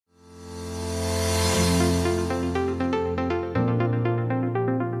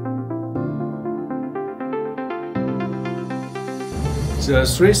the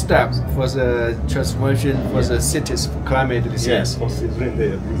 3 steps for the transformation for the cities for climate resilience. Yes, considering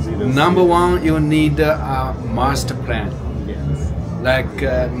the resilience. Number 1, you need a master plan. Yes. Like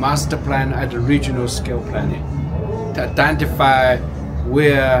master plan at the regional scale planning to identify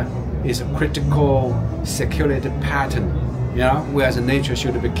where is a critical security pattern, where the nature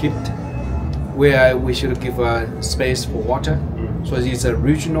should be kept, where we should give space for water. So it's a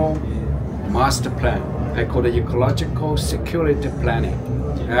regional master plan. I call it ecological security planning.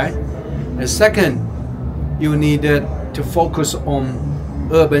 Right? And second, you need to focus on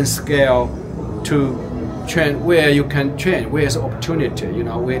urban scale to change where you can change, where is opportunity,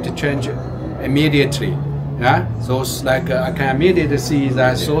 where to change immediately. Yeah? Those I can immediately see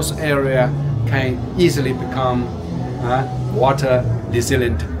that those area can easily become water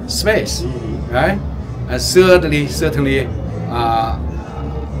resilient space. Right? And thirdly, certainly,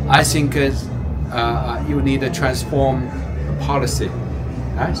 I think you need to transform policy,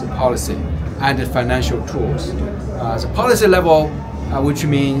 right? The policy and the financial tools. The policy level, which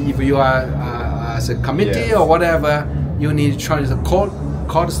means if you are as a committee or whatever, you need to change the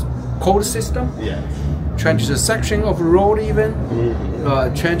code system, change the section of road even,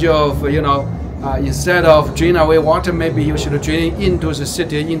 change of instead of drain away water, maybe you should drain into the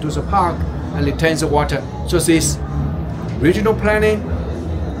city, into the park, and retain the water. So this regional planning,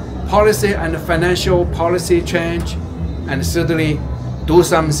 policy and financial policy change, and certainly do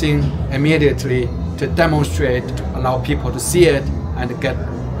something immediately to demonstrate, to allow people to see it and get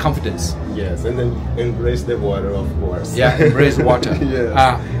confidence. Yes, and then embrace the water, of course. Yeah, embrace water.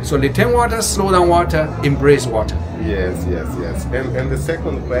 Yes. So retain water, slow down water, embrace water. Yes. And the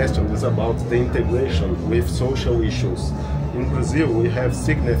second question is about the integration with social issues. In Brazil, we have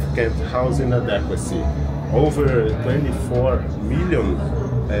significant housing inadequacy, over 24 million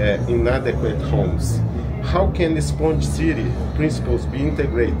inadequate homes. How can Esponja city principles be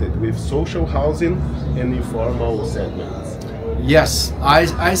integrated with social housing and informal segments? Yes,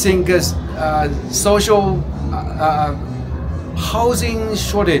 I think social housing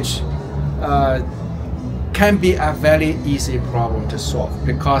shortage can be a very easy problem to solve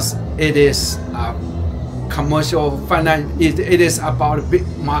because it is commercial finance. It is about a big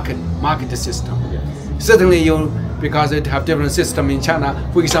market system. Yes. Certainly, because it have different system in China.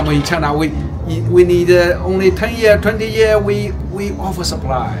 For example, in China, we need only 10 year, 20 year. We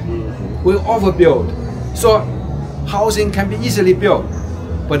oversupply, we overbuild. So housing can be easily built,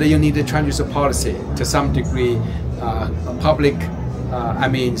 but you need to change the policy to some degree. Public,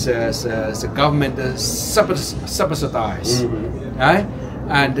 the government subsidize, right?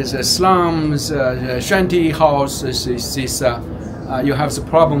 And the slums, shanty houses, you have the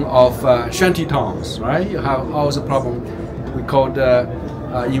problem of shanty towns, right? You have also the problem we call the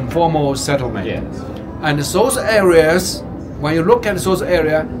informal settlement. Yes. And those areas, when you look at those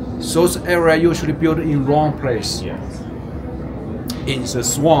areas usually built in wrong place. Yes. In the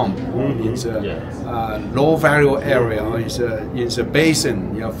swamp, in the low value area, or in the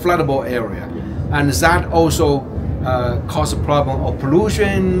basin, floodable area, and that also cause a problem of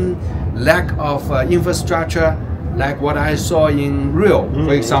pollution, lack of infrastructure, like what I saw in Rio,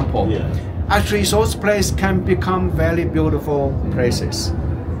 for example. Actually, those places can become very beautiful places.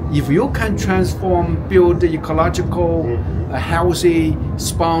 If you can build the ecological, healthy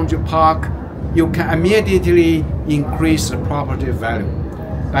sponge park, you can immediately increase the property value.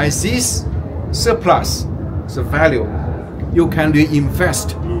 By this surplus, the value, you can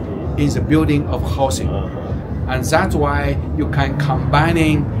reinvest in the building of housing. And that's why you can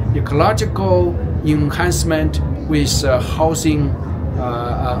combining ecological enhancement with housing,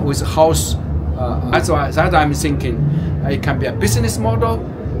 with house. That's why I'm thinking it can be a business model,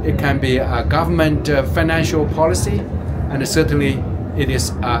 it can be a government financial policy, and certainly it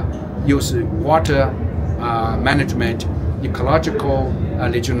is use water management, ecological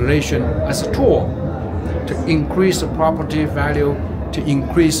regeneration as a tool to increase the property value, to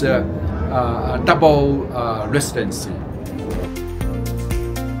increase double residency.